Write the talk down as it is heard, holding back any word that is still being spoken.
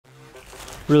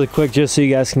Really quick, just so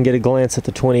you guys can get a glance at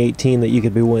the 2018 that you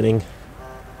could be winning.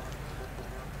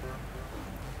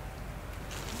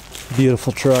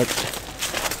 Beautiful truck.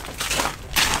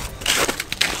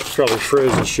 Probably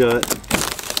frozen shut.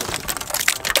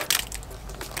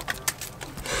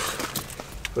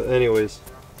 But anyways,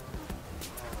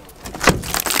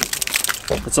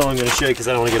 that's all I'm going to show you because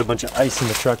I don't want to get a bunch of ice in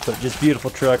the truck, but just beautiful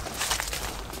truck.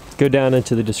 Go down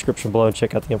into the description below and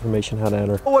check out the information how to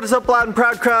enter. What is up, loud and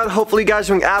proud crowd? Hopefully you guys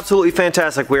are doing absolutely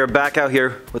fantastic. We are back out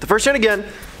here with the first gen again.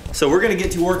 So we're gonna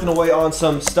get to working away on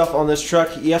some stuff on this truck.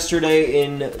 Yesterday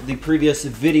in the previous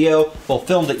video, well,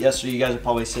 filmed it yesterday, you guys are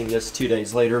probably seeing this 2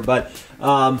 days later, but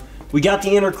we got the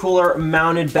intercooler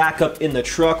mounted back up in the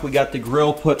truck. We got the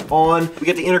grill put on. We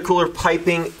got the intercooler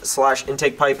piping /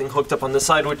 intake piping hooked up on this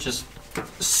side, which is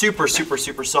super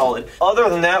solid. Other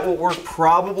than that, what we're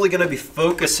probably going to be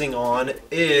focusing on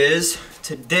is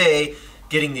today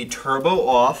getting the turbo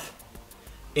off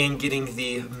and getting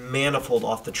the manifold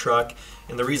off the truck.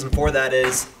 And the reason for that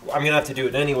is I'm going to have to do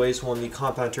it anyways when the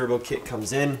compound turbo kit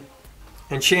comes in.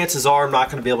 And chances are I'm not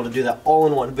going to be able to do that all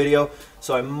in one video,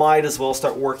 so I might as well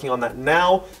start working on that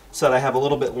now so that I have a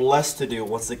little bit less to do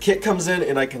once the kit comes in,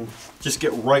 and I can just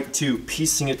get right to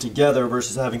piecing it together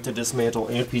versus having to dismantle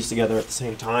and piece together at the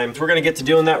same time. So we're going to get to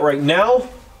doing that right now.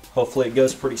 Hopefully it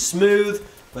goes pretty smooth,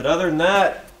 but other than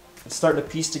that, it's starting to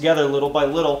piece together little by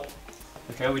little.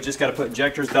 Okay, we just got to put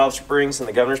injectors, valve springs, and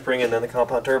the governor spring, and then the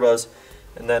compound turbos,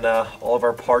 and then all of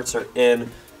our parts are in.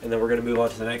 And then we're going to move on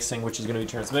to the next thing, which is going to be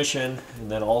transmission,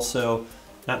 and then also,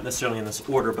 not necessarily in this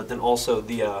order, but then also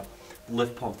the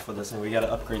lift pump for this. And we got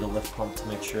to upgrade the lift pump to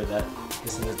make sure that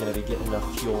this thing is going to be getting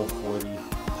enough fuel for the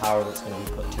power that's going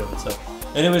to be put to it. So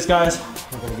anyways, guys,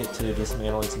 we're going to get to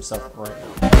dismantling some stuff right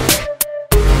now.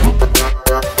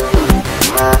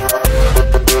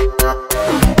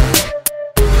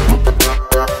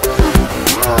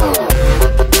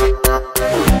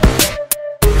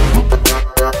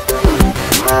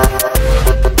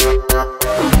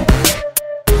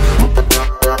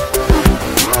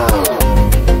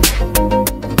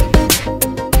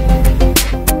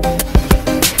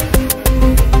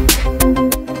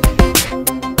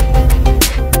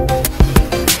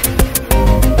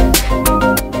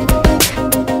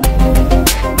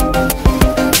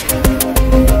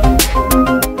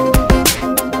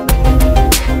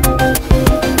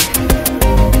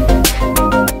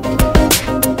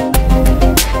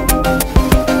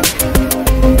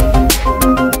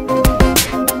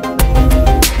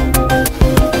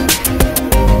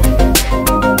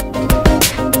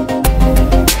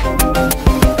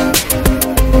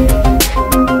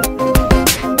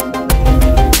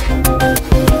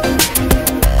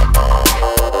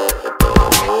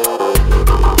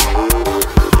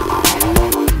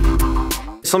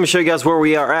 So let me show you guys where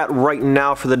we are at right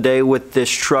now for the day with this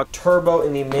truck. Turbo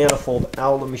and the manifold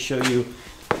out. Let me show you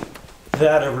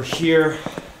that over here.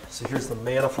 So here's the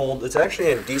manifold. It's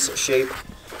actually in decent shape.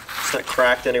 It's not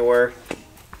cracked anywhere.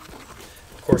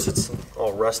 Of course it's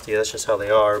all rusty, that's just how they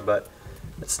are, but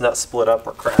it's not split up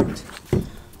or cracked.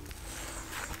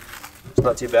 It's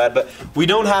not too bad, but we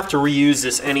don't have to reuse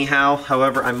this anyhow.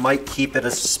 However, I might keep it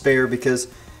as a spare because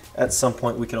at some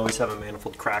point we could always have a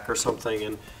manifold crack or something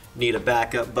and need a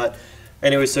backup. But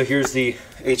anyway, so here's the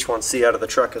H1C out of the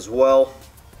truck as well.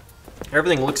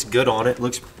 Everything looks good on it.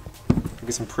 Looks like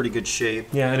it's in pretty good shape.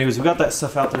 Yeah, anyways, we got that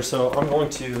stuff out there, so I'm going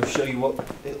to show you what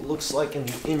it looks like in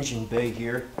the engine bay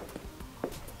here.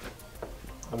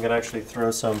 I'm gonna actually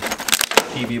throw some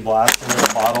PB Blast in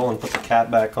the bottle and put the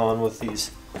cap back on with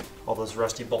all those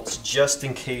rusty bolts just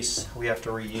in case we have to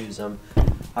reuse them.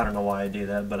 I don't know why I do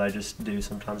that, but I just do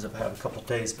sometimes if I have a couple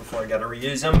days before I gotta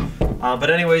reuse them. But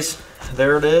anyways,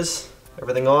 there it is,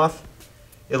 everything off.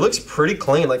 It looks pretty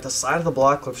clean, like the side of the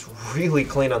block looks really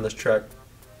clean on this truck.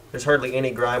 There's hardly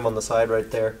any grime on the side right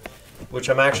there, which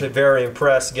I'm actually very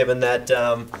impressed given that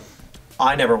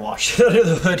I never washed it under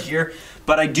the hood here.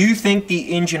 But I do think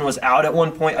the engine was out at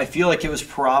one point. I feel like it was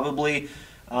probably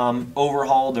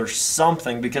overhauled or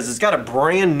something because it's got a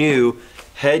brand new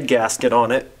head gasket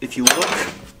on it. If you look,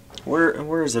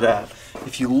 where is it at?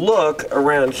 If you look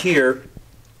around here,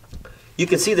 you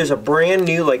can see there's a brand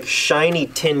new like shiny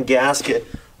tin gasket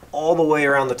all the way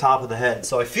around the top of the head.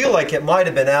 So I feel like it might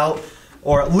have been out,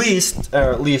 or at least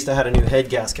I had a new head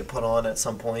gasket put on at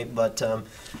some point. But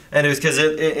and it was because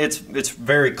it's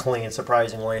very clean,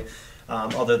 surprisingly,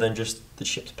 other than just the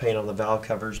chipped paint on the valve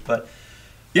covers. But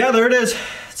yeah, there it is.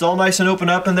 It's all nice and open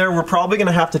up in there. We're probably going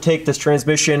to have to take this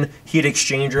transmission heat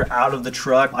exchanger out of the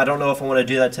truck. I don't know if I want to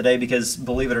do that today because,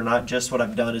 believe it or not, just what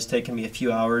I've done has taken me a few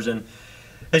hours and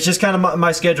It's just kind of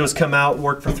my schedule has come out,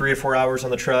 work for 3 or 4 hours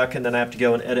on the truck, and then I have to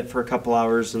go and edit for a couple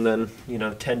hours, and then, you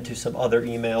know, tend to some other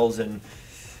emails and,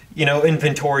 you know,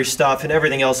 inventory stuff and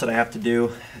everything else that I have to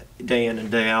do day in and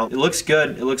day out. It looks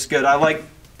good. It looks good. I like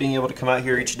being able to come out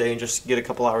here each day and just get a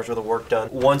couple hours worth of work done.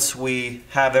 Once we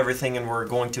have everything and we're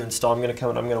going to install, I'm going to come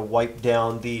and I'm going to wipe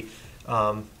down the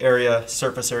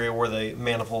surface area where the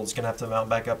manifold is going to have to mount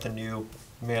back up the new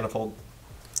manifold.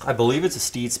 I believe it's a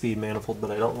Steed Speed manifold, but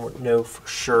I don't know for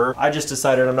sure. I just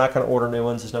decided I'm not going to order new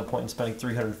ones. There's no point in spending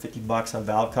 $350 on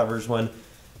valve covers when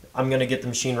I'm going to get the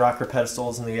machine rocker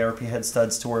pedestals and the ARP head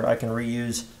studs to where I can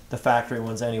reuse the factory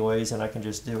ones anyways, and I can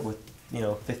just do it with, you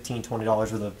know, $15, $20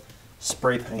 worth of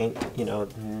spray paint, you know,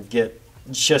 and get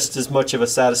just as much of a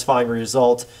satisfying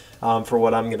result for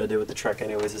what I'm going to do with the truck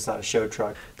anyways. It's not a show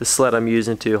truck. The sled I'm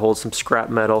using to hold some scrap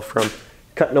metal from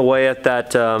cutting away at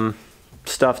that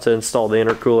stuff to install the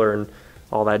intercooler and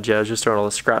all that jazz, just throwing all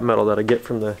the scrap metal that I get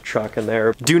from the truck in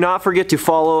there. Do not forget to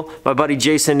follow my buddy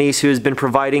Jason Neese, who has been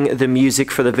providing the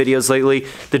music for the videos lately.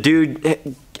 The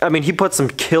dude, I mean, he put some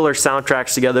killer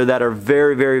soundtracks together that are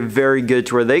very, very, very good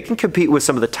to where they can compete with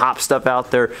some of the top stuff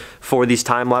out there for these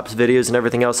time-lapse videos and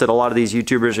everything else that a lot of these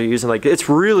YouTubers are using. Like, it's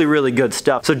really, really good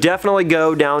stuff. So definitely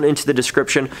go down into the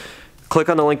description. Click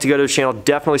on the link to go to his channel.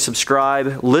 Definitely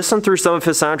subscribe. Listen through some of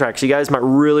his soundtracks. You guys might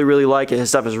really, really like it. His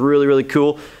stuff is really, really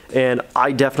cool, and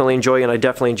I definitely enjoy it, and I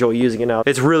definitely enjoy using it now.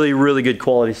 It's really, really good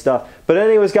quality stuff. But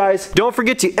anyways, guys, don't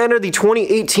forget to enter the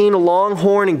 2018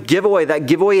 LongHorn giveaway. That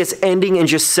giveaway is ending in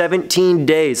just 17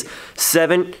 days.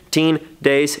 17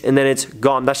 days, and then it's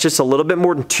gone. That's just a little bit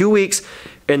more than 2 weeks,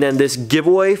 and then this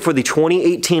giveaway for the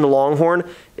 2018 LongHorn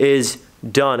is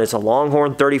done. It's a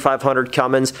LongHorn 3500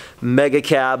 Cummins mega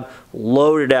cab,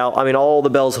 loaded out. I mean, all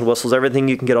the bells and whistles, everything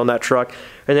you can get on that truck.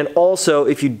 And then also,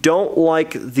 if you don't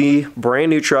like the brand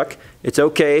new truck, it's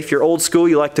okay. If you're old school,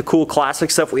 you like the cool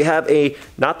classic stuff, we have a,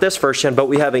 not this first gen, but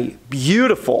we have a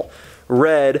beautiful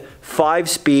red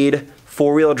 5-speed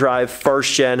 4-wheel drive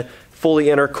first gen, fully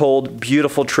intercooled,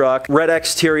 beautiful truck. Red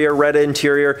exterior, red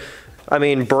interior. I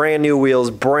mean, brand new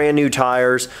wheels, brand new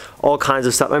tires, all kinds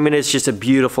of stuff. I mean, it's just a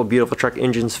beautiful, beautiful truck.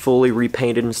 Engine's fully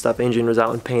repainted and stuff. Engine was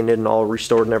out and painted and all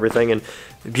restored and everything, and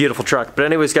beautiful truck. But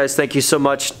anyways, guys, thank you so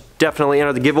much. Definitely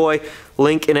enter the giveaway.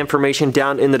 Link and information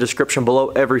down in the description below.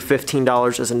 Every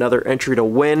 $15 is another entry to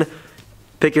win.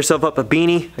 Pick yourself up a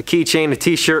beanie, a keychain, a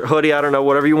t-shirt, hoodie, I don't know,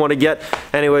 whatever you want to get.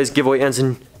 Anyways, giveaway ends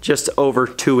in just over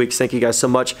 2 weeks. Thank you guys so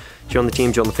much. Join the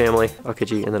team, join the family. I'll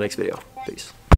catch you in the next video. Peace.